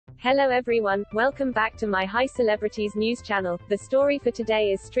Hello everyone, welcome back to my High Celebrities news channel. The story for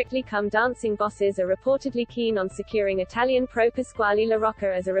today is Strictly Come Dancing bosses are reportedly keen on securing Italian pro Pasquale La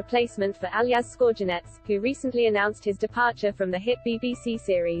Rocca as a replacement for Aljaz Skorjanec, who recently announced his departure from the hit BBC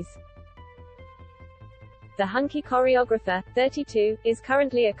series. The hunky choreographer, 32, is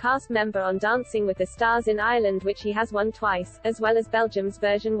currently a cast member on Dancing with the Stars in Ireland, which he has won twice, as well as Belgium's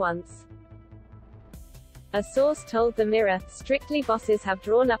version once. A source told The Mirror, Strictly bosses have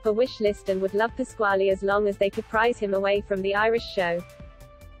drawn up a wish list and would love Pasquale as long as they could prize him away from the Irish show.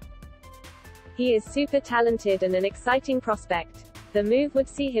 He is super talented and an exciting prospect. The move would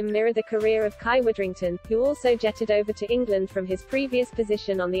see him mirror the career of Kai Widdrington, who also jetted over to England from his previous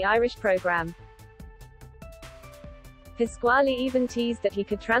position on the Irish programme. Pasquale even teased that he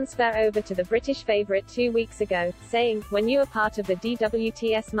could transfer over to the British favourite 2 weeks ago, saying, "When you are part of the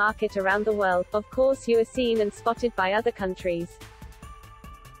DWTS market around the world, of course you are seen and spotted by other countries.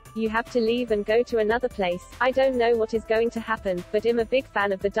 You have to leave and go to another place. I don't know what is going to happen, but I'm a big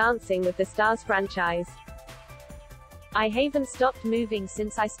fan of the Dancing with the Stars franchise. I haven't stopped moving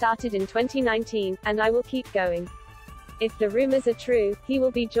since I started in 2019, and I will keep going." If the rumours are true, he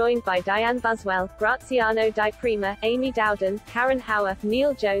will be joined by Diane Buswell, Graziano Di Prima, Amy Dowden, Karen Hauer,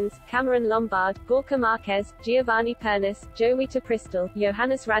 Neil Jones, Cameron Lombard, Gorka Marquez, Giovanni Pernis, Joita Pristel,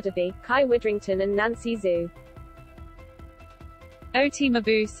 Johannes Radaby, Kai Widdrington and Nancy Zhu. Oti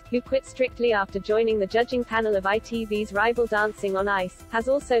Mabuse, who quit Strictly after joining the judging panel of ITV's rival Dancing on Ice, has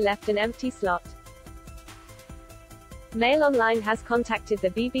also left an empty slot. Mail Online has contacted the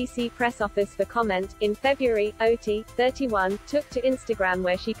BBC press office for comment. In February, Oti, 31, took to Instagram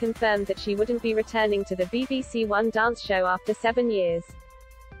where she confirmed that she wouldn't be returning to the BBC One dance show after 7 years.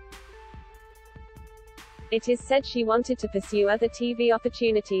 It is said she wanted to pursue other TV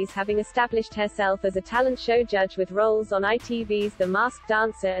opportunities, having established herself as a talent show judge with roles on ITV's The Masked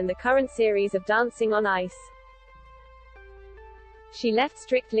Dancer and the current series of Dancing on Ice. She left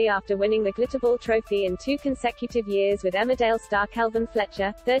Strictly after winning the Glitterball Trophy in 2 consecutive years with Emmerdale star Kelvin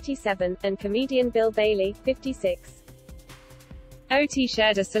Fletcher, 37, and comedian Bill Bailey, 56. Oti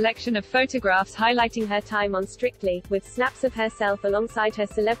shared a selection of photographs highlighting her time on Strictly, with snaps of herself alongside her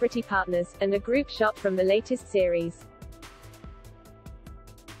celebrity partners, and a group shot from the latest series.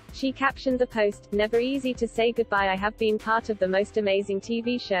 She captioned the post, "Never easy to say goodbye. I have been part of the most amazing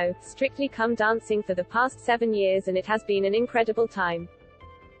TV show, Strictly Come Dancing, for the past 7 years, and it has been an incredible time.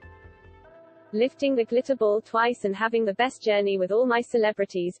 Lifting the glitter ball twice and having the best journey with all my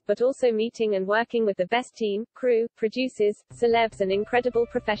celebrities, but also meeting and working with the best team, crew, producers, celebs and incredible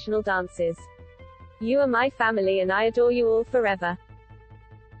professional dancers. You are my family and I adore you all forever.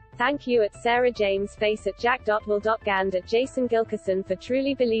 Thank you at Sarah James Face at Jack.Will.Gand at Jason Gilkison for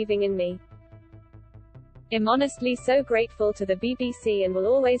truly believing in me. I'm honestly so grateful to the BBC and will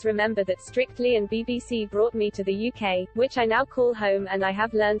always remember that Strictly and BBC brought me to the UK, which I now call home, and I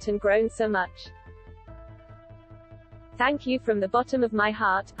have learnt and grown so much. Thank you from the bottom of my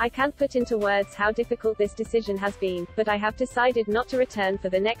heart. I can't put into words how difficult this decision has been, but I have decided not to return for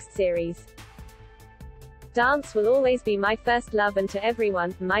the next series. Dance will always be my first love, and to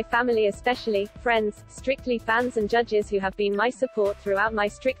everyone, my family especially, friends, Strictly fans and judges who have been my support throughout my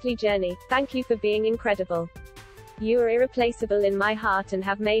Strictly journey, thank you for being incredible. You are irreplaceable in my heart and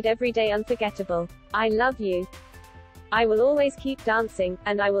have made every day unforgettable. I love you. I will always keep dancing,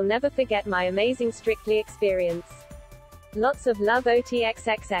 and I will never forget my amazing Strictly experience. Lots of love,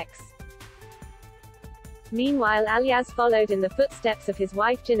 OTXXX. Meanwhile, Aljaz followed in the footsteps of his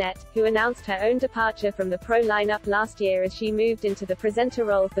wife Jeanette, who announced her own departure from the pro lineup last year as she moved into the presenter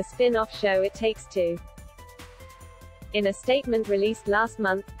role for spin-off show It Takes Two. In a statement released last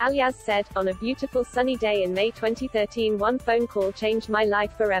month, Aljaz said, "On a beautiful sunny day in May 2013, one phone call changed my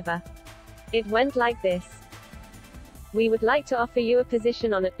life forever. It went like this. We would like to offer you a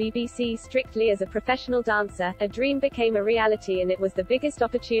position on at BBC Strictly as a professional dancer. A dream became a reality, and it was the biggest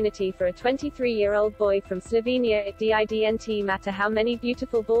opportunity for a 23-year-old boy from Slovenia. It didn't matter how many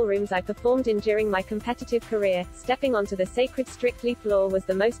beautiful ballrooms I performed in during my competitive career. Stepping onto the sacred Strictly floor was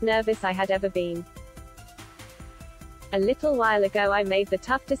the most nervous I had ever been. A little while ago I made the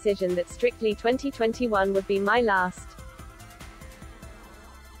tough decision that Strictly 2021 would be my last.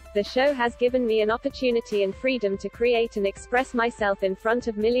 The show has given me an opportunity and freedom to create and express myself in front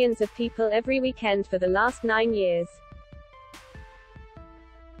of millions of people every weekend for the last 9 years.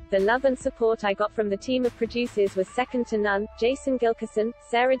 The love and support I got from the team of producers was second to none. Jason Gilkison,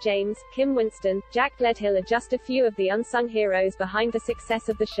 Sarah James, Kim Winston, Jack Gledhill are just a few of the unsung heroes behind the success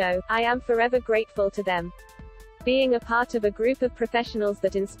of the show. I am forever grateful to them. Being a part of a group of professionals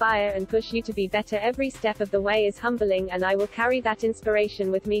that inspire and push you to be better every step of the way is humbling, and I will carry that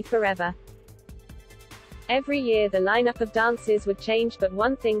inspiration with me forever. Every year the lineup of dances would change, but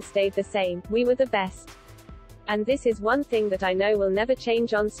one thing stayed the same: we were the best. And this is one thing that I know will never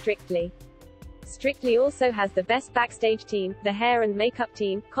change on Strictly. Strictly also has the best backstage team, the hair and makeup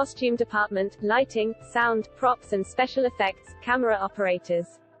team, costume department, lighting, sound, props and special effects, camera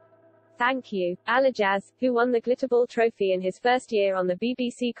operators. Thank you. Aljaz, who won the Glitterball trophy in his first year on the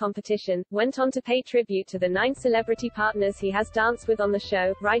BBC competition, went on to pay tribute to the 9 celebrity partners he has danced with on the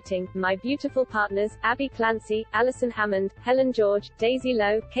show, writing, "My beautiful partners, Abby Clancy, Alison Hammond, Helen George, Daisy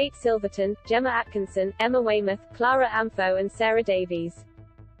Lowe, Kate Silverton, Gemma Atkinson, Emma Weymouth, Clara Amfo and Sarah Davies.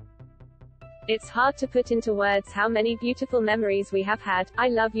 It's hard to put into words how many beautiful memories we have had. I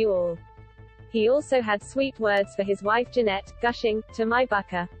love you all." He also had sweet words for his wife Jeanette, gushing, "To my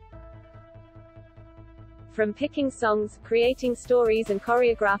bucka." From picking songs, creating stories and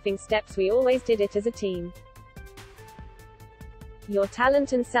choreographing steps, we always did it as a team. Your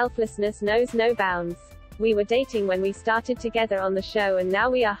talent and selflessness knows no bounds. We were dating when we started together on the show, and now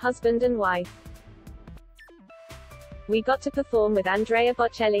we are husband and wife. We got to perform with Andrea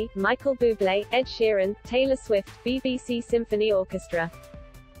Bocelli, Michael Bublé, Ed Sheeran, Taylor Swift, BBC Symphony Orchestra.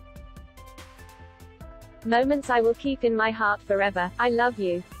 Moments I will keep in my heart forever. I love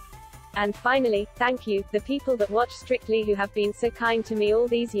you. And finally, thank you, the people that watch Strictly who have been so kind to me all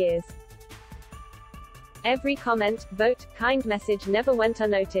these years. Every comment, vote, kind message never went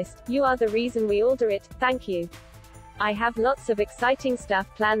unnoticed. You are the reason we all do it. Thank you. I have lots of exciting stuff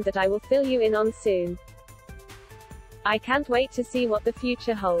planned that I will fill you in on soon. I can't wait to see what the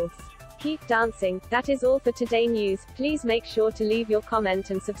future holds. Keep dancing. That is all for today news. Please make sure to leave your comment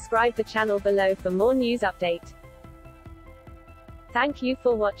and subscribe the channel below for more news update. Thank you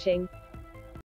for watching.